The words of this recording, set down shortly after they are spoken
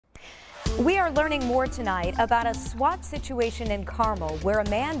We are learning more tonight about a SWAT situation in Carmel where a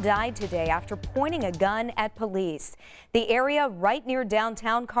man died today after pointing a gun at police. The area right near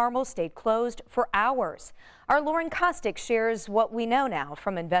downtown Carmel stayed closed for hours. Our Lauren Kostick shares what we know now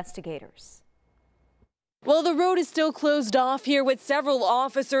from investigators. Well, the road is still closed off here with several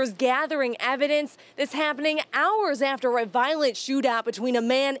officers gathering evidence. This happening hours after a violent shootout between a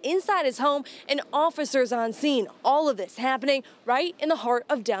man inside his home and officers on scene. All of this happening right in the heart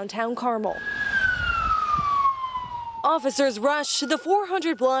of downtown Carmel. Officers rushed to the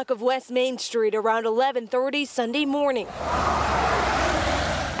 400 block of West Main Street around 11:30 Sunday morning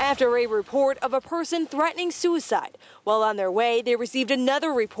after a report of a person threatening suicide. While on their way, they received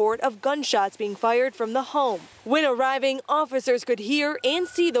another report of gunshots being fired from the home. When arriving, officers could hear and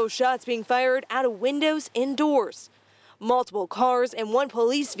see those shots being fired out of windows and doors. Multiple cars and one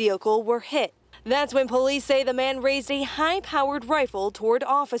police vehicle were hit. That's when police say the man raised a high-powered rifle toward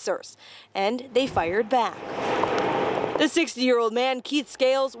officers, and they fired back. The 60-year-old man, Keith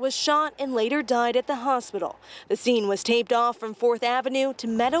Scales, was shot and later died at the hospital. The scene was taped off from 4th Avenue to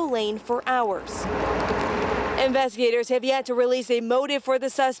Meadow Lane for hours. Investigators have yet to release a motive for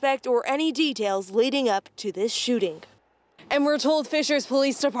the suspect or any details leading up to this shooting. And we're told Fishers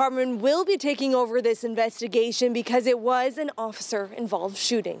Police Department will be taking over this investigation because it was an officer-involved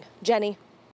shooting. Jenny.